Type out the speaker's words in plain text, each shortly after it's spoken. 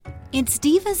It's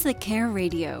Divas That Care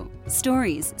Radio.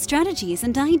 Stories, strategies,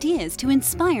 and ideas to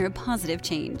inspire positive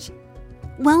change.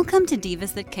 Welcome to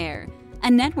Divas That Care,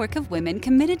 a network of women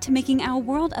committed to making our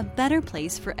world a better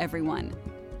place for everyone.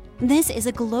 This is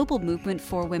a global movement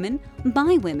for women,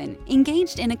 by women,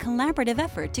 engaged in a collaborative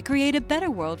effort to create a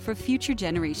better world for future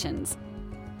generations.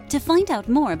 To find out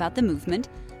more about the movement,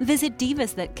 visit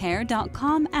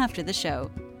divasthatcare.com after the show.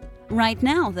 Right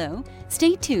now, though,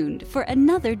 stay tuned for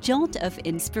another jolt of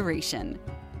inspiration.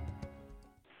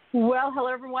 Well, hello,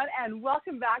 everyone, and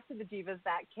welcome back to the Divas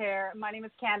That Care. My name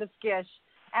is Candace Gish,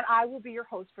 and I will be your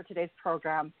host for today's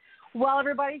program. Well,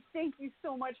 everybody, thank you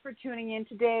so much for tuning in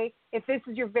today. If this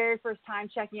is your very first time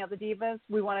checking out the Divas,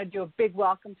 we want to do a big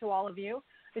welcome to all of you.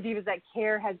 The Divas That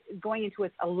Care has going into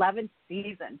its 11th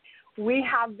season. We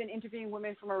have been interviewing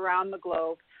women from around the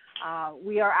globe.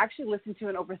 We are actually listened to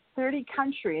in over 30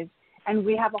 countries, and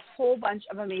we have a whole bunch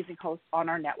of amazing hosts on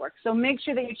our network. So make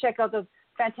sure that you check out those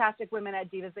fantastic women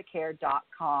at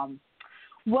divasthatcare.com.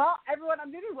 Well, everyone,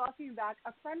 I'm going to be welcoming back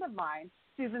a friend of mine,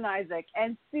 Susan Isaac.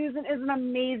 And Susan is an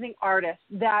amazing artist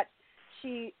that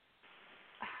she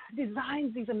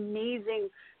designs these amazing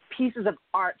pieces of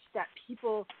art that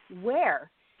people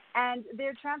wear, and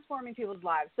they're transforming people's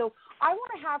lives. So I want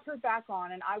to have her back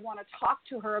on, and I want to talk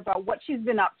to her about what she's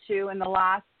been up to in the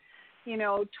last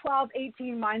 12,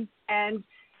 18 months, and,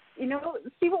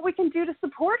 see what we can do to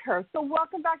support her. So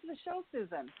welcome back to the show,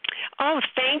 Susan. Oh,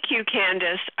 thank you,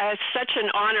 Candace. It's such an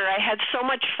honor. I had so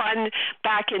much fun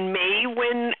back in May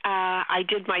when I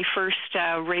did my first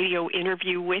radio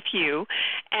interview with you,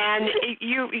 and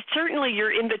certainly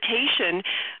your invitation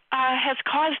has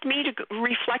caused me to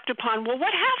reflect upon, well,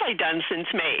 what have I done since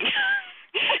May?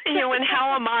 And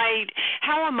how am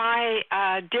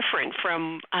I different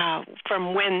from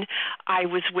when I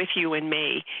was with you in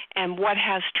May, and what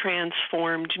has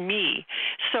transformed me?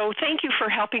 So thank you for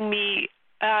helping me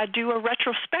do a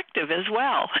retrospective as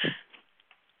well.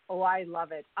 Oh, I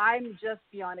love it. I'm just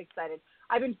beyond excited.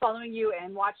 I've been following you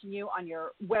and watching you on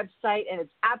your website, and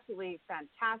it's absolutely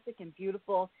fantastic and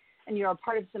beautiful, and you're a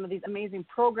part of some of these amazing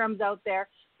programs out there.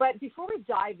 But before we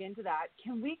dive into that,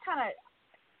 can we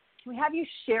have you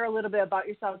share a little bit about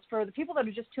yourselves for the people that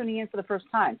are just tuning in for the first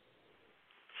time?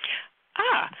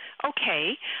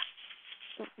 Okay.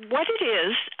 What it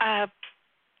is,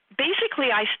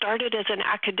 basically I started as an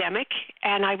academic,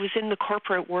 and I was in the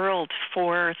corporate world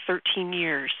for 13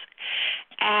 years.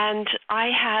 And I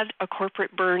had a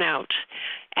corporate burnout,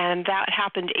 and that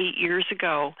happened 8 years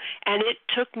ago. And it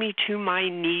took me to my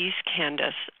knees,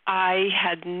 Candace. I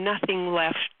had nothing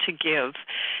left to give.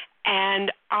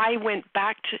 And I went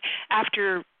back to,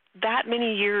 after that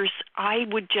many years, I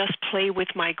would just play with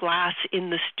my glass in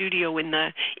the studio in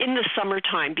the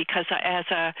summertime, because as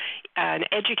an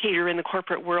educator in the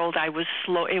corporate world, it was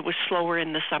slower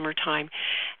in the summertime.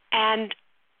 And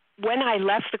when I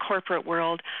left the corporate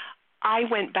world, I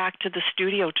went back to the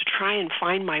studio to try and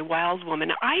find my wild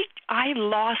woman. I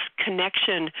lost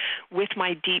connection with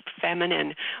my deep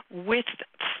feminine, with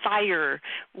fire,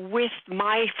 with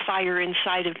my fire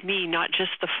inside of me, not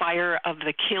just the fire of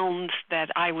the kilns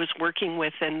that I was working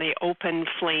with and the open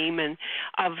flame and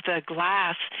of the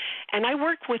glass. And I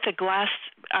work with a glass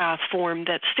form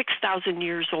that's 6,000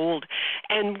 years old.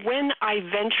 And when I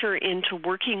venture into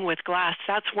working with glass,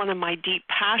 that's one of my deep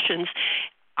passions.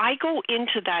 I go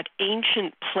into that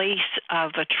ancient place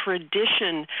of a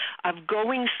tradition of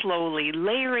going slowly,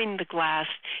 layering the glass,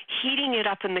 heating it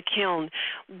up in the kiln.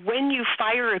 When you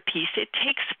fire a piece, it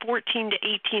takes 14 to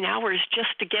 18 hours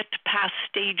just to get past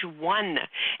stage one,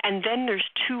 and then there's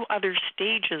 2 other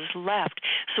stages left.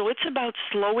 So it's about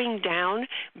slowing down,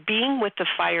 being with the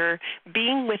fire,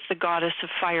 being with the goddess of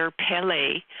fire,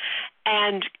 Pele,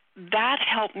 and that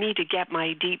helped me to get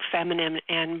my deep feminine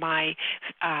and my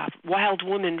wild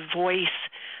woman voice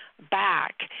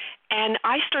back. And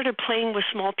I started playing with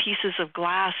small pieces of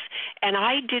glass, and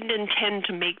I didn't intend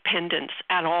to make pendants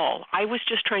at all. I was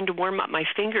just trying to warm up my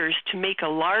fingers to make a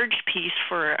large piece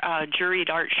for a juried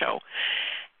art show.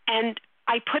 And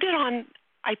I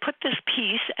put this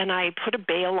piece, and I put a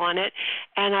bail on it,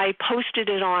 and I posted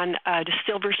it on the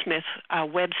Silversmith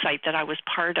website that I was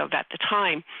part of at the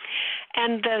time.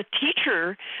 And the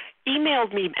teacher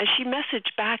emailed me, and she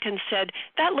messaged back and said,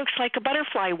 "That looks like a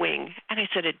butterfly wing." And I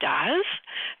said, "It does?"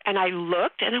 And I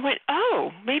looked, and I went,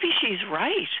 "Oh, maybe she's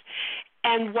right."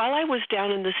 And while I was down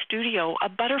in the studio, a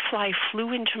butterfly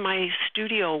flew into my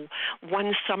studio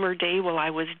one summer day while I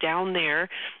was down there,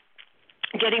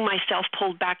 getting myself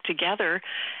pulled back together,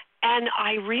 and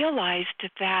I realized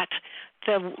that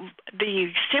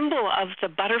the symbol of the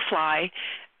butterfly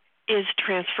is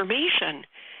transformation.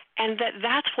 and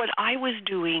that's what I was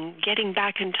doing, getting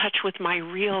back in touch with my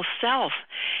real self.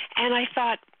 And I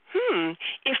thought,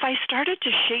 if I started to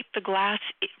shape the glass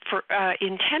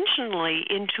intentionally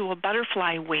into a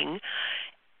butterfly wing,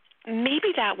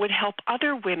 maybe that would help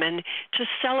other women to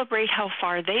celebrate how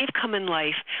far they've come in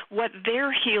life, what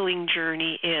their healing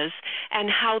journey is,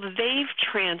 and how they've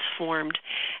transformed.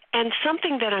 And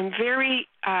something that I'm very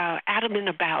adamant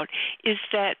about is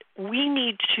that we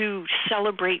need to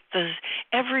celebrate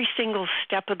every single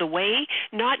step of the way,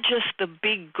 not just the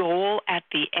big goal at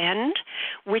the end,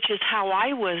 which is how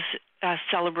I was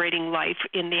celebrating life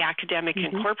in the academic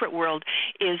and corporate world,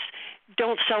 is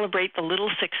don't celebrate the little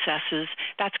successes.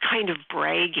 That's kind of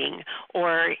bragging,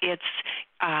 or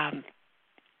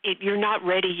you're not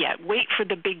ready yet. Wait for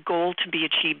the big goal to be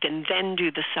achieved and then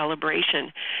do the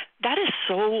celebration. That is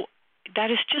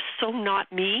just so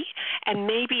not me, and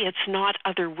maybe it's not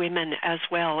other women as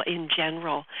well in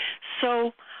general.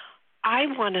 So I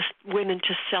want women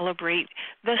to celebrate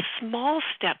the small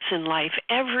steps in life.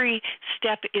 Every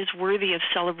step is worthy of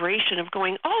celebration, of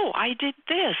going, oh, I did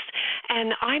this,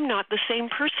 and I'm not the same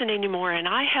person anymore, and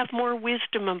I have more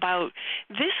wisdom about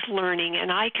this learning,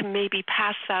 and I can maybe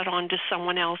pass that on to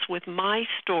someone else with my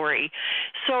story.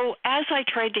 So as I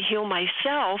tried to heal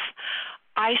myself,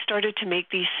 I started to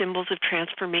make these symbols of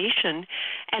transformation,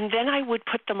 and then I would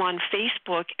put them on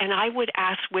Facebook, and I would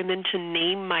ask women to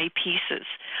name my pieces.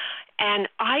 And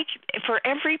for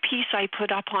every piece I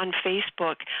put up on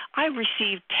Facebook, I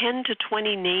received 10 to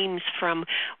 20 names from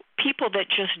people that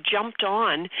just jumped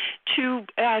on to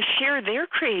share their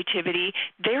creativity,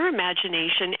 their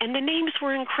imagination, and the names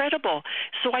were incredible.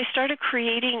 So I started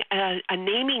creating a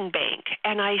naming bank,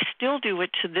 and I still do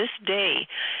it to this day.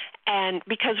 And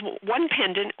because one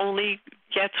pendant only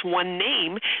gets one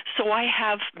name, so I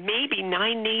have maybe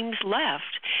 9 names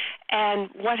left. And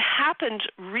what happened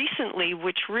recently,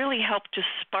 which really helped to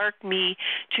spark me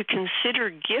to consider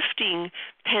gifting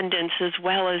pendants as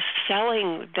well as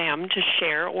selling them to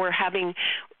share, or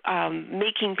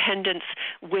making pendants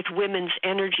with women's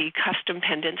energy, custom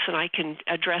pendants, and I can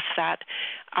address that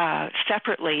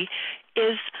separately,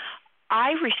 is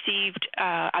I received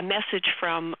a message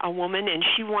from a woman, and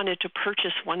she wanted to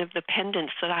purchase one of the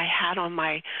pendants that I had on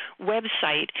my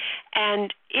website,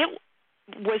 and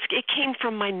it came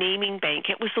from my naming bank.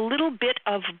 It was a little bit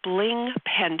of bling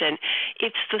pendant.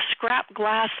 It's the scrap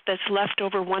glass that's left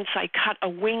over once I cut a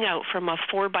wing out from a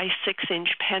 4x6-inch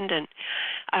pendant,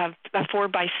 a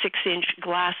 4x6-inch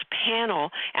glass panel,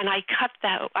 and I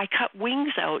cut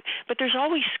wings out, but there's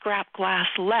always scrap glass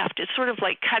left. It's sort of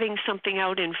like cutting something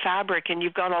out in fabric and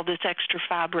you've got all this extra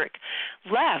fabric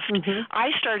left. I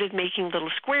started making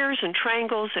little squares and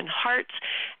triangles and hearts,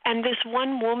 and this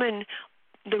one woman,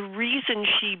 the reason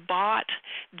she bought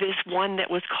this one that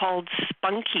was called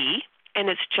Spunky, and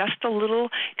it's just a little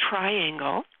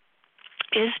triangle,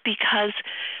 is because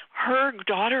her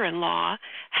daughter-in-law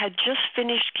had just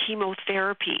finished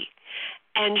chemotherapy,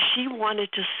 and she wanted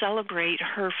to celebrate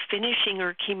her finishing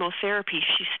her chemotherapy.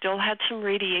 She still had some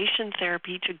radiation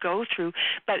therapy to go through,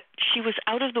 but she was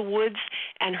out of the woods,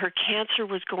 and her cancer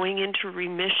was going into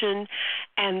remission.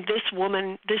 And this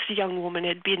young woman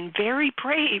had been very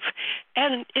brave,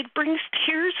 and it brings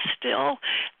tears still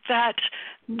that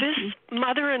this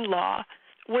mother-in-law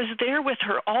was there with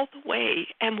her all the way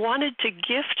and wanted to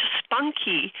gift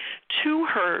Spunky to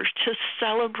her to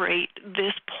celebrate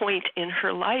this point in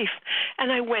her life.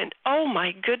 And I went, oh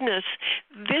my goodness,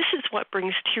 this is what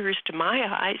brings tears to my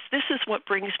eyes. This is what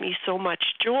brings me so much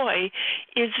joy,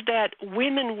 is that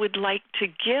women would like to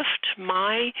gift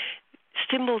my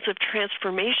symbols of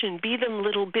transformation, be them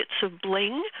little bits of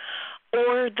bling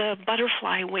or the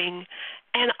butterfly wing.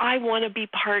 And I want to be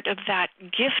part of that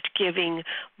gift giving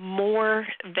more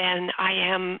than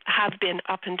I have been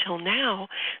up until now.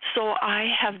 So I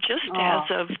have just as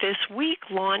of this week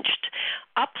launched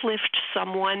Uplift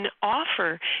Someone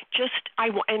offer.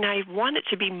 And I want it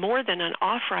to be more than an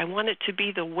offer. I want it to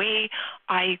be the way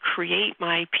I create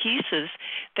my pieces,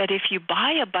 that if you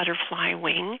buy a butterfly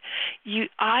wing,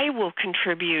 I will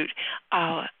contribute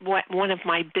one of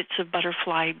my bits of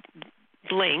butterfly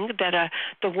bling, that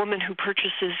the woman who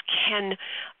purchases can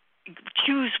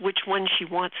choose which one she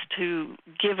wants to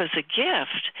give as a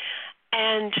gift,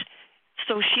 and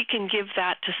so she can give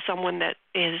that to someone that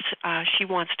is she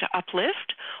wants to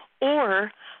uplift,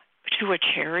 or to a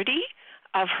charity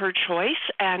of her choice.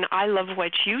 And I love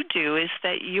what you do, is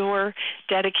that you're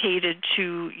dedicated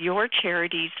to your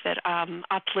charities that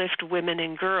uplift women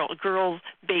and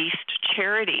girl-based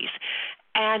charities.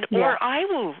 And or I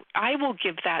will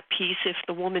give that piece if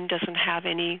the woman doesn't have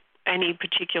any any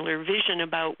particular vision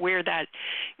about where that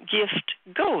gift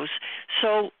goes.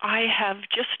 So I have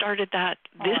just started that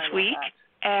this week,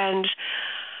 and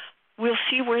we'll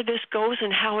see where this goes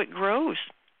and how it grows.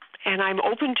 And I'm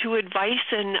open to advice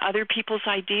and other people's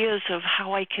ideas of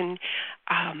how I can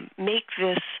make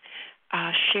this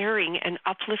sharing and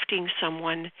uplifting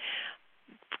someone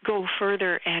go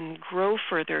further and grow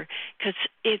further, because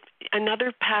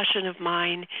another passion of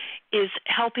mine is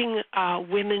helping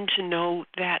women to know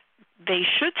that they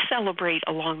should celebrate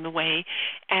along the way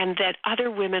and that other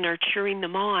women are cheering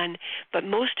them on, but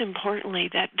most importantly,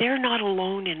 that they're not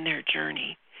alone in their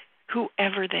journey,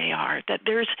 whoever they are, that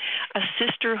there's a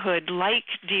sisterhood like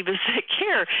Divas That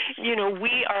Care. You know,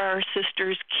 we are our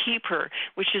sister's keeper,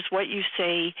 which is what you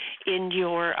say in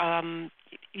your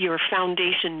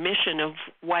foundation mission of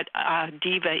what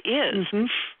Diva is. Mm-hmm.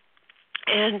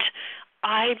 And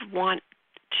I want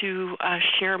to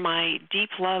share my deep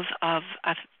love of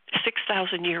a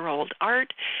 6,000-year-old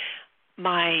art,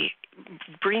 my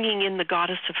bringing in the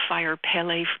goddess of fire,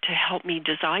 Pele, to help me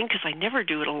design, because I never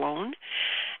do it alone,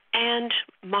 and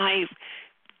my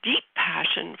deep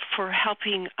passion for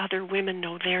helping other women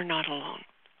know they're not alone.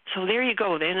 So there you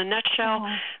go. In a nutshell,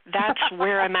 that's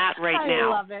where I'm at right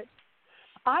now. I love it.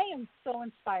 I am so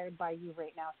inspired by you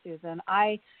right now, Susan.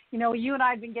 You and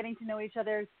I have been getting to know each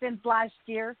other since last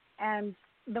year, and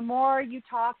the more you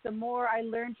talk, the more I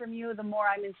learn from you, the more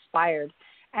I'm inspired.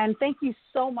 And thank you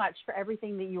so much for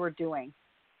everything that you are doing.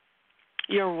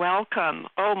 You're welcome.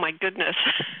 Oh, my goodness.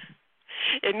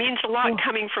 It means a lot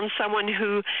coming from someone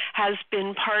who has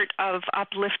been part of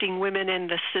uplifting women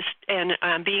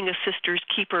and being a sister's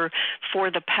keeper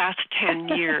for the past 10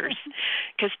 years.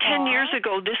 Because 10 years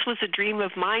ago, this was a dream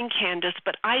of mine, Candace,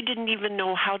 but I didn't even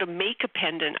know how to make a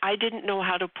pendant. I didn't know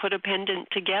how to put a pendant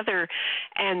together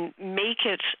and make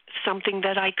it something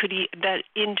that I could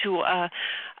into a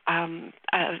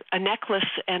necklace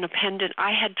and a pendant.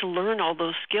 I had to learn all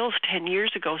those skills 10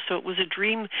 years ago, so it was a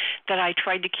dream that I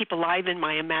tried to keep alive in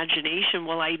my imagination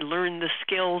while I learned the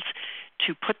skills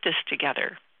to put this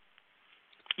together.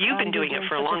 You've been doing it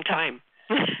for a long time.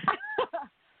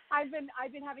 I've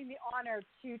been having the honor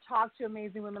to talk to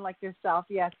amazing women like yourself,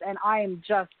 yes, and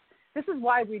this is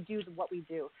why we do what we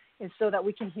do, is so that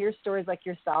we can hear stories like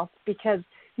yourself, because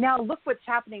now look what's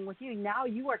happening with you. Now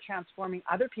you are transforming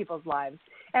other people's lives.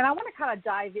 And I want to kind of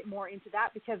dive more into that,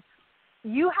 because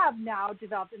you have now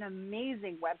developed an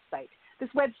amazing website. This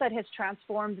website has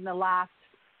transformed in the last,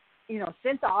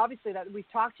 since obviously that we've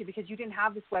talked to you, because you didn't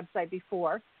have this website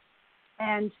before.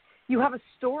 And you have a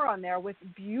store on there with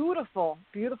beautiful,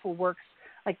 beautiful works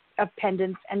like of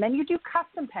pendants, and then you do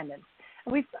custom pendants.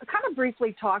 And we've kind of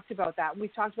briefly talked about that.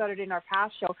 We've talked about it in our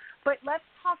past show. But let's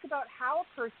talk about how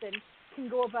a person can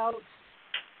go about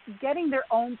getting their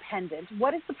own pendant.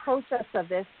 What is the process of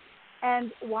this,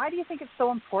 and why do you think it's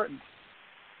so important?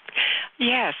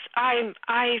 Yes, I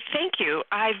thank you.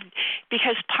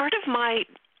 Because part of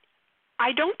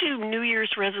I don't do New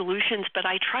Year's resolutions, but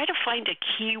I try to find a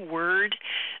key word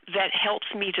that helps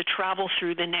me to travel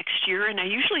through the next year, and I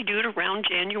usually do it around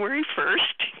January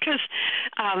 1st, because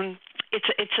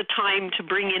it's a time to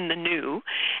bring in the new.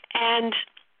 And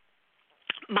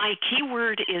my key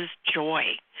word is joy.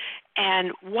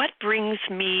 And what brings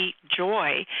me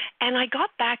joy? And I got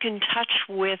back in touch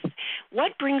with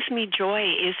what brings me joy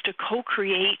is to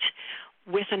co-create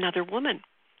with another woman.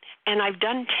 And I've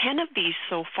done 10 of these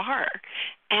so far.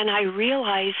 And I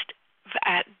realized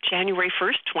at January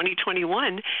 1st,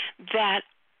 2021, that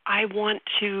I want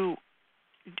to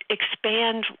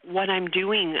expand what I'm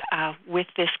doing with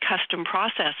this custom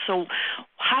process. So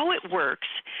how it works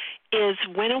is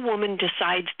when a woman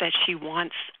decides that she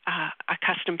wants a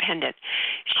custom pendant,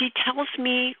 she tells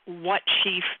me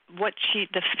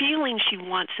the feeling she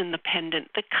wants in the pendant,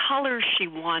 the color she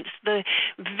wants, the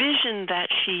vision that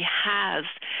she has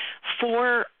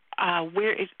for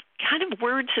where it kind of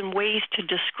words and ways to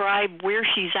describe where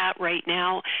she's at right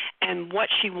now and what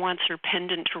she wants her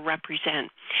pendant to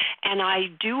represent. And I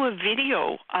do a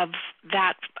video of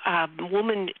that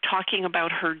woman talking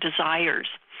about her desires.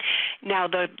 Now,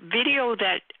 the video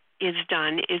that is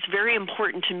done is very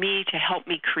important to me to help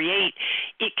me create.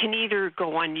 It can either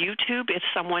go on YouTube if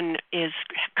someone is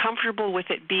comfortable with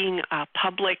it being a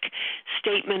public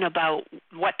statement about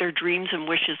what their dreams and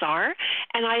wishes are.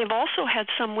 And I have also had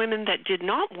some women that did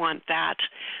not want that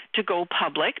to go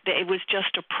public. It was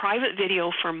just a private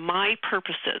video for my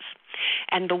purposes.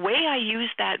 And the way I use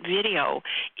that video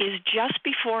is just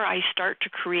before I start to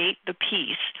create the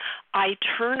piece, I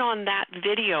turn on that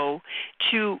video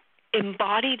to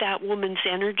embody that woman's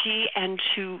energy and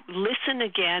to listen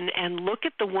again and look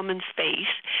at the woman's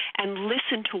face and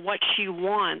listen to what she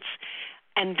wants.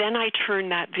 And then I turn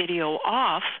that video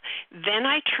off. Then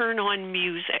I turn on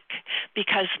music,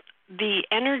 because the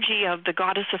energy of the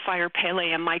goddess of fire,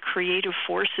 Pele, and my creative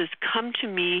forces come to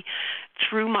me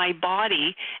through my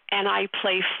body, and I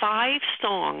play 5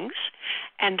 songs,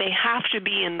 and they have to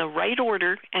be in the right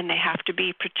order, and they have to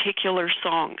be particular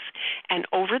songs. And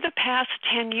over the past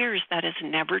 10 years, that has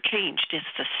never changed. It's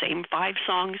the same 5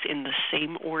 songs in the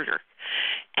same order.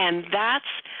 And that's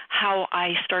how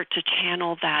I start to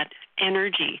channel that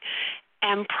energy.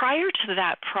 And prior to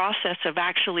that process of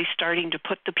actually starting to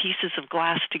put the pieces of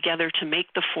glass together to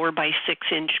make the 4 by 6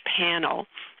 inch panel,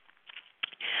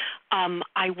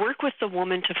 I work with the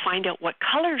woman to find out what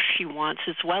colors she wants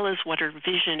as well as what her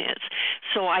vision is.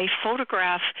 So I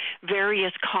photograph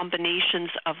various combinations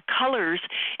of colors,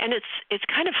 and it's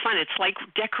kind of fun. It's like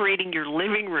decorating your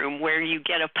living room, where you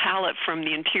get a palette from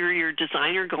the interior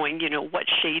designer going, what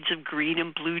shades of green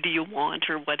and blue do you want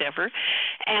or whatever.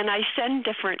 And I send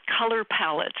different color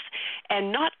palettes,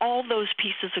 and not all those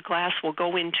pieces of glass will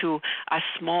go into a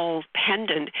small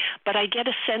pendant, but I get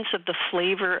a sense of the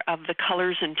flavor of the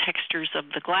colors and textures of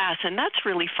the glass, and that's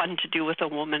really fun to do with a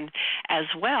woman as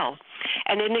well.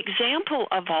 And an example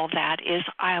of all that is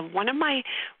one of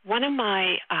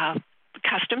my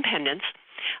custom pendants.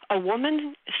 A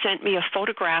woman sent me a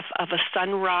photograph of a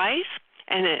sunrise,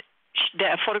 and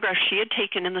the photograph she had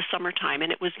taken in the summertime,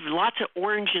 and it was lots of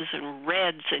oranges and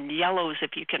reds and yellows,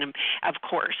 if you can, of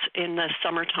course, in the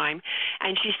summertime.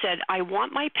 And she said, I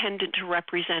want my pendant to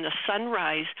represent a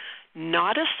sunrise,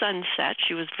 not a sunset.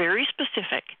 She was very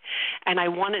specific. And I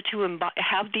wanted to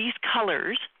have these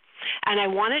colors, and I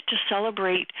wanted to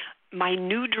celebrate my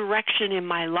new direction in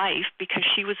my life, because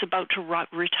she was about to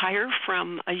retire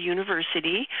from a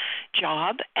university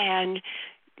job and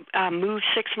moved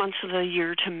 6 months of the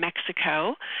year to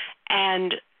Mexico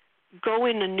and go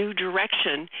in a new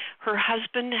direction. Her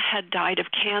husband had died of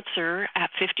cancer at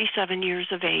 57 years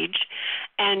of age,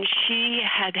 and she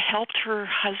had helped her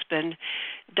husband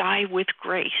die with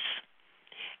grace.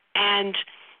 And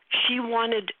she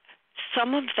wanted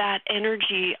some of that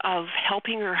energy of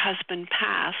helping her husband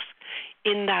pass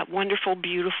in that wonderful,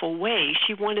 beautiful way.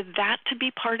 She wanted that to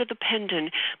be part of the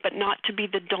pendant, but not to be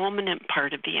the dominant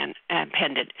part of the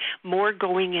pendant, more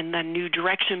going in the new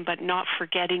direction, but not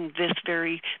forgetting this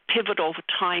very pivotal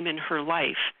time in her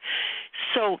life.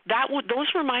 So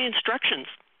those were my instructions.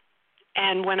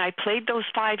 And when I played those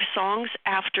 5 songs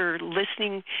after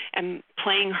listening and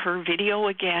playing her video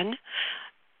again,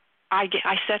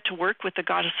 I set to work with the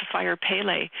goddess of fire,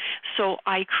 Pele. So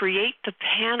I create the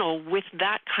panel with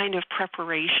that kind of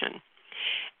preparation.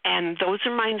 And those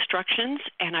are my instructions,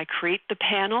 and I create the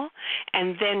panel,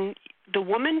 and then the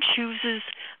woman chooses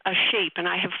a shape, and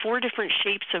I have 4 different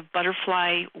shapes of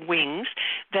butterfly wings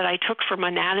that I took from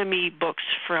anatomy books,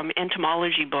 from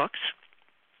entomology books.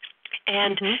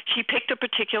 And she picked a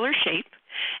particular shape,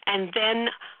 and then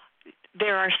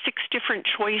there are 6 different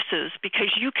choices, because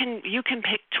you can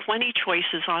pick 20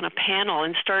 choices on a panel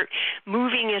and start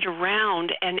moving it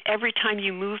around, and every time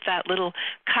you move that little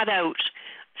cutout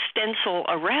stencil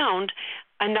around,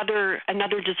 another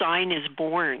design is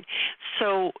born.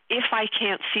 So if I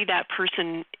can't see that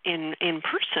person in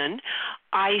person,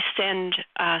 I send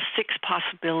 6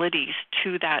 possibilities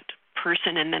to that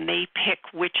person, and then they pick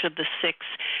which of the 6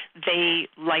 they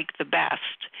like the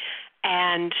best.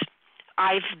 And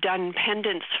I've done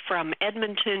pendants from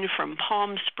Edmonton, from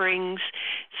Palm Springs,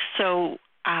 so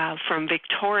from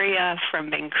Victoria,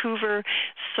 from Vancouver.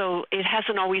 So it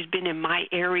hasn't always been in my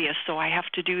area, so I have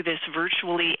to do this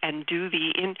virtually and do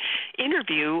the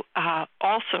interview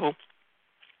also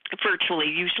virtually,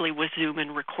 usually with Zoom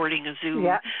and recording a Zoom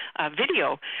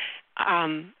video.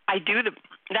 I do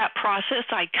that process.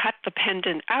 I cut the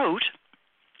pendant out.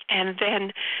 And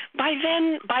then by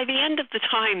the end of the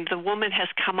time, the woman has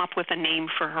come up with a name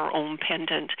for her own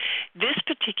pendant. This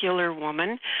particular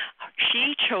woman,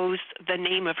 she chose the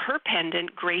name of her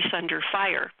pendant, Grace Under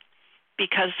Fire,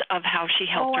 because of how she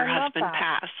helped her husband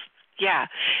pass. Yeah,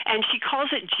 and she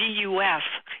calls it GUF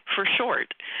for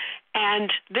short.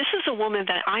 And this is a woman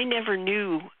that I never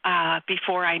knew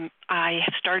before I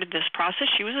started this process.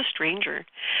 She was a stranger.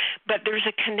 But there's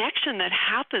a connection that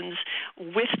happens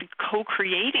with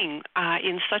co-creating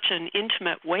in such an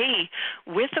intimate way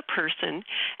with a person.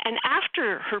 And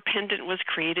after her pendant was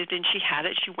created and she had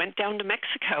it, she went down to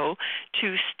Mexico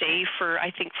to stay for,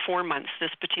 I think, 4 months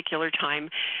this particular time.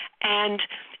 And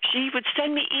she would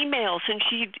send me emails, and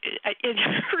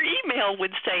her email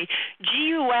would say,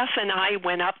 GUF and I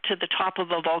went up to the top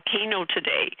of a volcano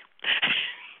today.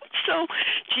 So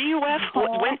GUF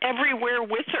went everywhere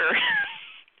with her.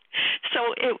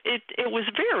 So it was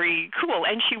very cool,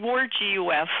 and she wore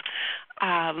GUF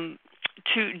on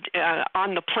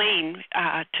the plane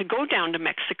to go down to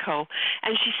Mexico,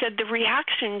 and she said the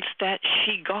reactions that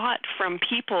she got from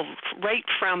people right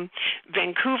from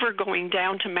Vancouver going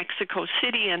down to Mexico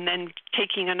City and then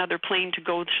taking another plane to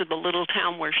go to the little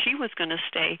town where she was going to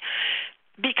stay,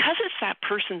 because it's that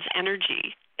person's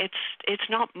energy. It's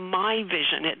not my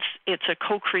vision. It's a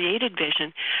co-created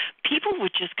vision. People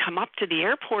would just come up to the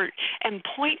airport and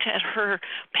point at her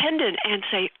pendant and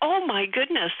say, "Oh my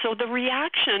goodness!" So the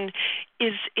reaction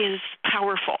is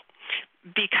powerful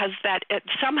because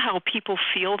somehow people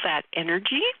feel that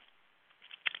energy.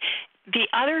 The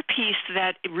other piece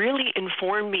that really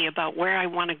informed me about where I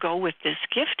want to go with this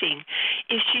gifting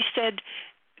is she said,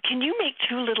 "Can you make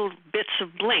 2 little bits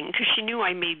of bling?" Because she knew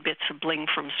I made bits of bling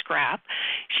from scrap.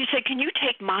 She said, "Can you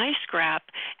take my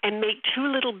scrap and make 2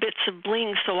 little bits of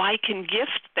bling so I can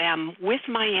gift them with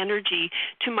my energy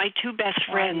to my 2 best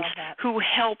friends who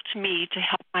helped me to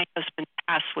help my husband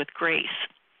pass with grace?"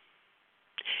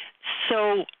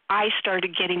 So I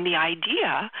started getting the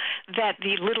idea that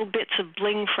the little bits of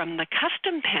bling from the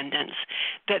custom pendants,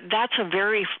 that's a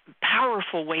very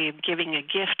powerful way of giving a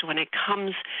gift when it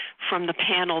comes from the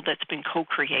panel that's been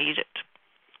co-created.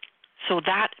 So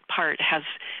that part has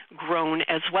grown,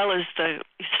 as well as the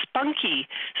spunky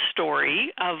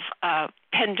story of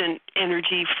pendant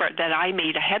energy that I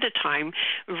made ahead of time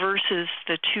versus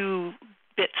the 2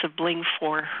 bits of bling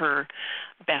for her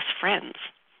best friends.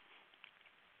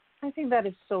 I think that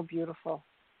is so beautiful.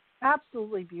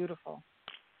 Absolutely beautiful.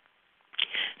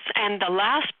 And the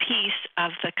last piece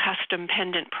of the custom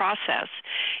pendant process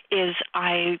is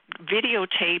I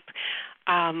videotape.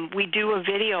 We do a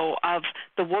video of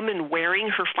the woman wearing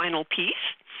her final piece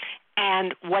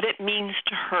and what it means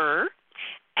to her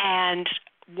and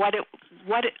what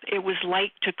it was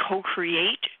like to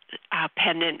co-create a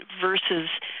pendant versus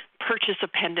purchase a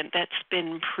pendant that's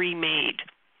been pre-made.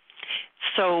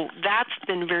 So that's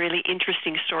been really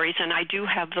interesting stories, and I do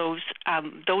have those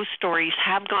stories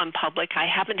have gone public. I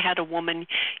haven't had a woman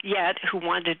yet who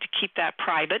wanted to keep that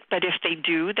private, but if they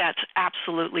do, that's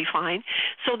absolutely fine.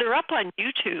 So they're up on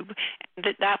YouTube.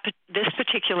 This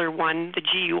particular one, the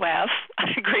GUF,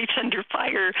 Grapes Under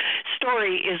Fire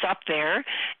story, is up there,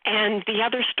 and the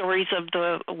other stories of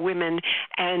the women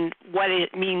and what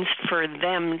it means for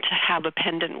them to have a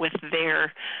pendant with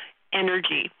their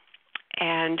energy.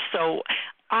 And so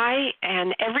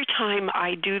every time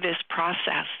I do this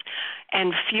process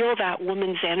and feel that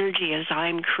woman's energy as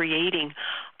I'm creating,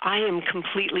 I am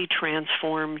completely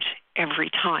transformed every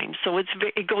time. So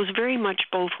it goes very much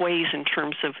both ways in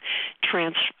terms of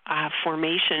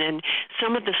transformation. And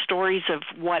some of the stories of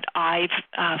what I've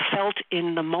felt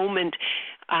in the moment,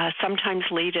 sometimes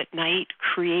late at night,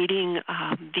 creating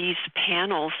these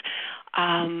panels,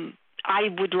 I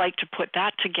would like to put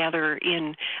that together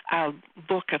in a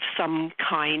book of some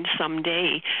kind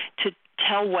someday to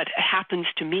tell what happens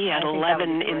to me at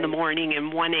 11 in the morning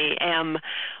and 1 a.m.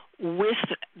 with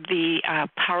the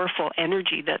powerful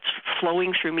energy that's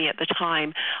flowing through me at the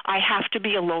time. I have to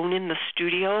be alone in the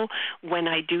studio when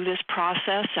I do this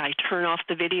process. I turn off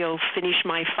the video, finish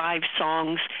my 5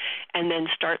 songs, and then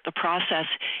start the process.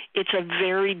 It's a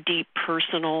very deep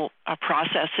personal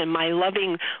process, and my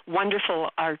loving,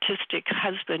 wonderful, artistic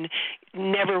husband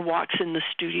never walks in the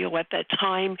studio at that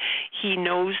time. He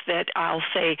knows that I'll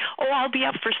say, "Oh, I'll be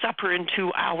up for supper in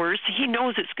 2 hours." He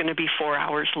knows it's going to be 4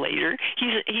 hours later.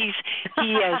 He is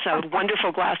a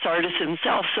wonderful glass artist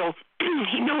himself, so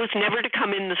he knows never to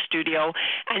come in the studio,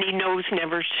 and he knows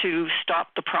never to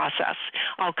stop the process.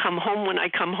 I'll come home when I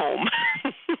come home.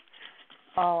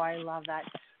 Oh, I love that.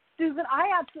 Susan, I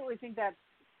absolutely think that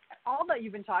all that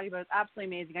you've been talking about is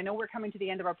absolutely amazing. I know we're coming to the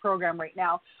end of our program right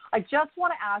now. I just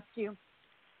want to ask you,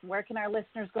 where can our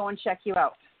listeners go and check you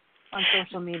out on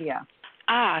social media?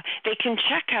 They can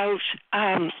check out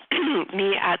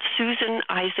me at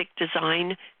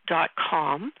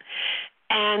susanisaacdesign.com.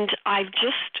 And I've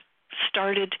just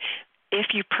started,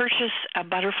 if you purchase a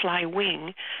butterfly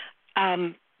wing, my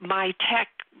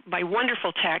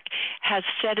wonderful tech has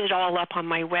set it all up on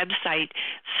my website.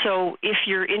 So if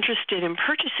you're interested in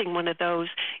purchasing one of those,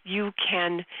 you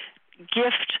can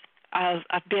gift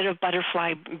a bit of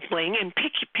butterfly bling and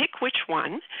pick which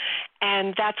one,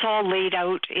 and that's all laid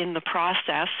out in the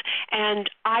process. And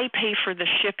I pay for the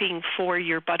shipping for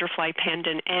your butterfly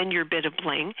pendant and your bit of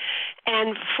bling.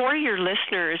 And for your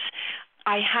listeners,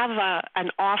 I have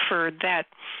an offer that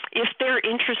if they're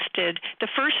interested, the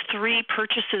first 3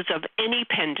 purchases of any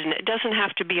pendant, it doesn't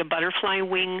have to be a butterfly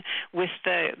wing with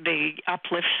the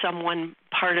uplift someone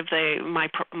part of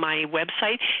my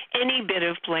website, any bit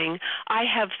of bling. I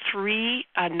have 3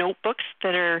 notebooks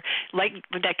that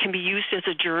can be used as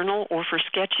a journal or for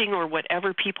sketching or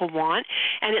whatever people want,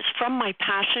 and it's from my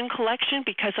passion collection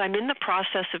because I'm in the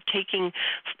process of taking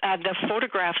the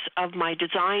photographs of my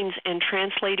designs and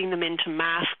translating them into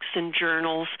masks and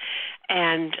journals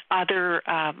and other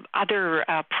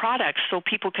products so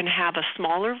people can have a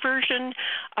smaller version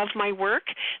of my work.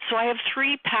 So I have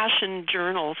 3 passion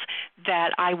journals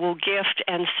that I will gift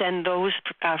and send those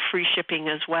free shipping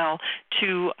as well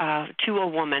to a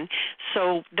woman.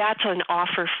 So that's an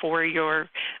offer for your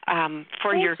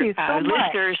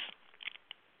listeners.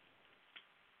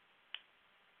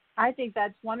 I think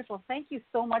that's wonderful. Thank you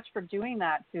so much for doing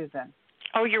that, Susan.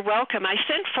 Oh, you're welcome. I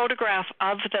sent photograph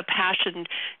of the Passion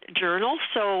Journal,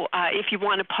 so if you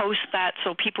want to post that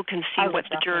so people can see what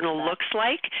the journal looks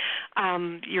like,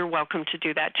 you're welcome to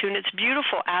do that too. And it's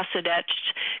beautiful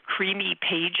acid-etched, creamy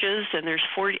pages, and there's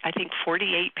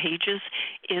 48 pages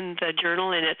in the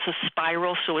journal, and it's a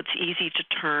spiral, so it's easy to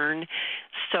turn.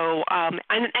 So,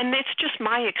 and it's just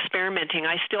my experimenting.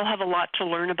 I still have a lot to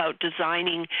learn about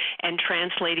designing and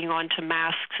translating onto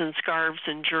masks and scarves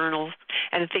and journals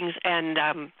and things and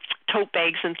tote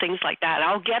bags and things like that.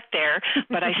 I'll get there,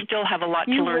 but I still have a lot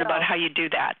to learn about how you do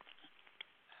that.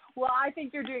 Well, I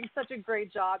think you're doing such a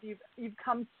great job. You've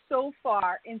come so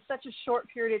far in such a short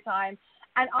period of time,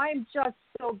 and I'm just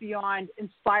so beyond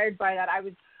inspired by that. I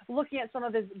was looking at some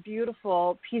of these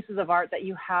beautiful pieces of art that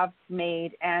you have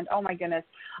made, and oh my goodness,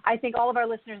 I think all of our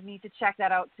listeners need to check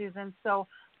that out, Susan. So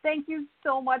thank you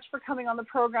so much for coming on the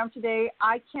program today.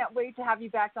 I can't wait to have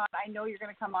you back on. I know you're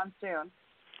going to come on soon.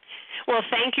 Well,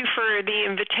 thank you for the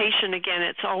invitation again.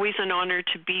 It's always an honor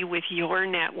to be with your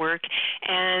network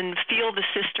and feel the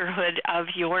sisterhood of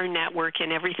your network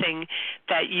and everything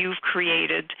that you've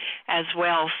created as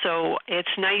well. So it's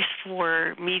nice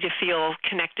for me to feel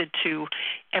connected to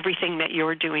everything that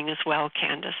you're doing as well,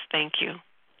 Candace. Thank you.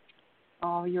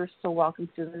 Oh, you're so welcome,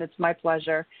 Susan. It's my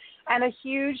pleasure. And a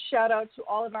huge shout out to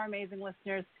all of our amazing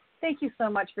listeners. Thank you so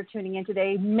much for tuning in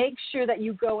today. Make sure that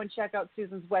you go and check out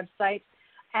Susan's website.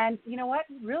 And you know what?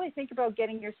 Really think about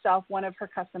getting yourself one of her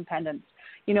custom pendants.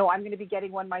 You know, I'm going to be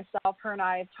getting one myself. Her and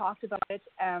I have talked about it.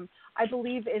 I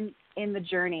believe in the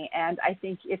journey, and I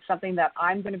think it's something that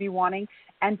I'm going to be wanting,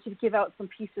 and to give out some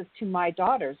pieces to my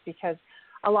daughters, because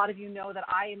a lot of you know that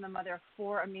I am the mother of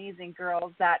 4 amazing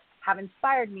girls that have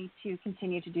inspired me to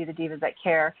continue to do the Divas That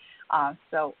Care.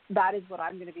 So that is what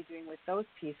I'm going to be doing with those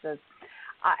pieces.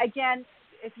 Again,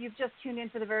 if you've just tuned in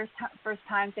for the very first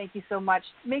time, thank you so much.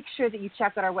 Make sure that you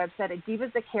check out our website at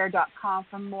divasthatcare.com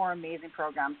for more amazing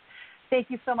programs.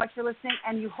 Thank you so much for listening,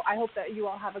 and I hope that you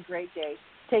all have a great day.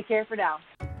 Take care for now.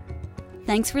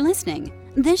 Thanks for listening.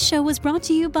 This show was brought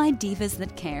to you by Divas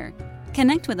That Care.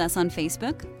 Connect with us on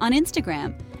Facebook, on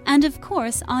Instagram, and of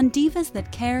course on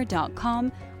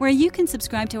divasthatcare.com, where you can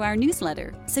subscribe to our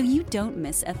newsletter so you don't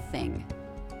miss a thing.